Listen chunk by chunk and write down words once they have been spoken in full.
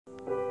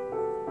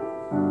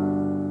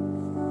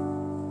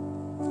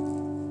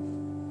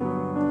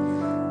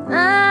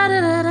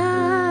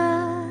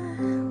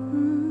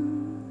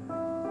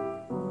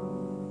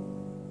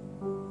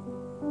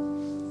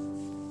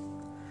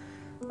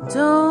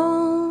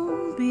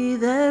be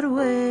that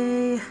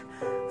way,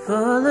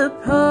 fall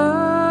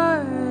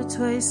apart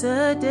twice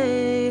a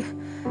day.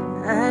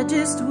 I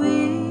just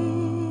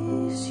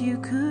wish you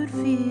could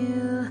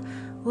feel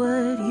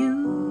what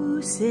you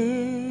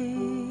say.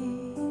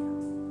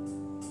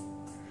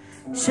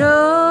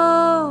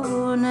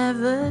 Show,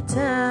 never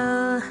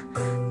tell,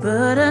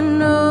 but I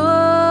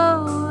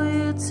know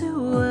you too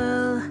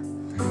well.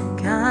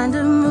 Kind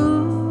of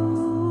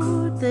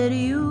mood that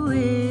you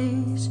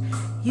wish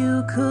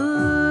you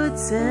could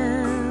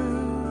tell.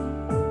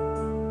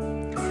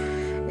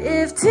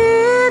 If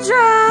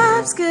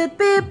teardrops could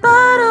be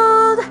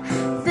bottled,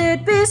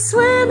 there'd be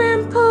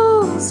swimming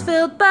pools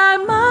filled by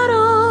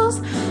models.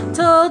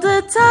 Told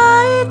a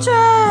tight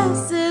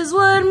dress is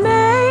what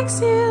makes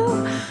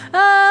you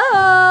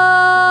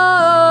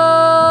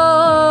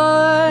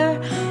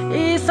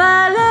if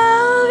I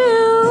love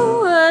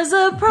you as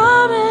a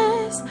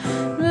promise,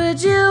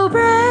 would you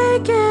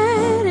break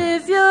it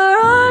if you're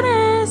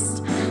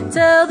honest?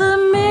 Tell the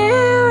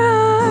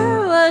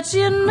mirror what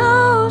you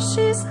know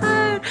she's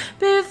heard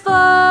before.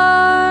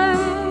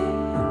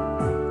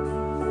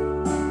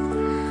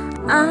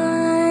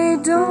 I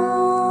don't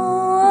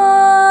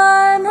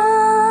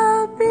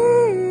wanna be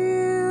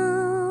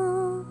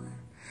you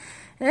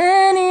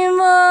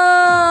anymore.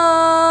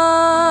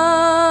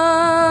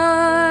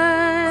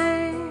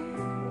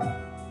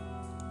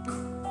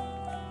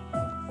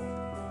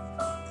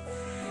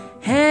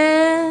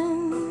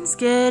 Hands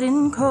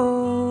getting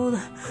cold,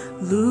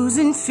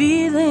 losing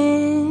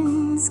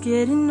feelings,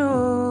 getting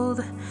old.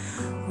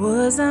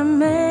 Was I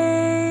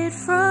made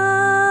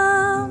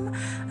from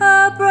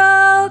a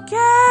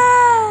broken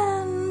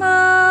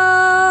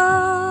mold?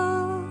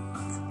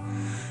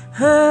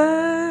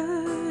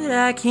 Hurt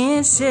I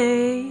can't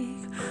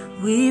shake,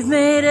 we've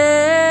made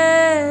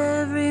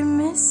every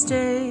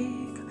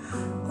mistake.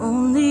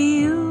 Only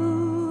you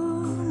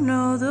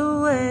know the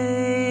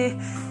way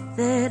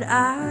that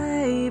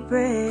I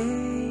break.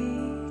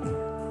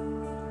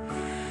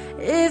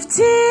 If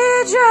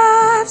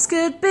teardrops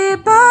could be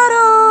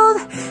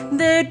bottled,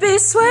 there'd be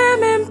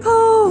swimming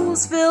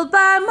pools filled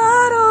by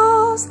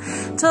models.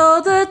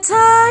 Told the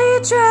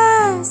tight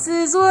dress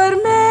is what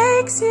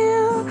makes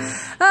you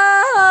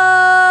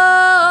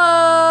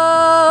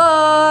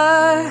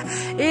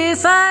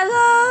if I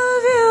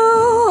love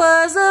you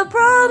as a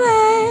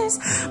promise,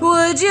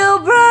 would you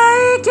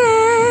break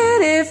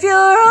it if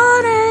you're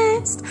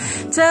honest?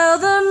 Tell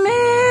the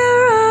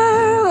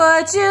mirror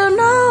what you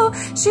know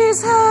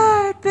she's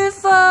heard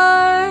before.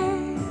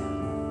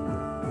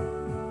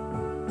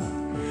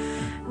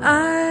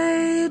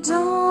 I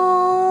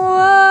don't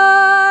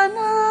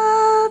wanna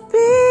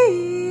be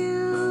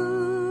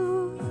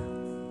you.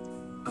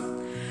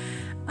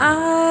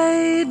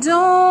 I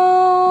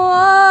don't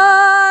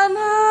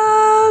wanna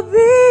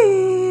be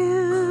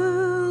you.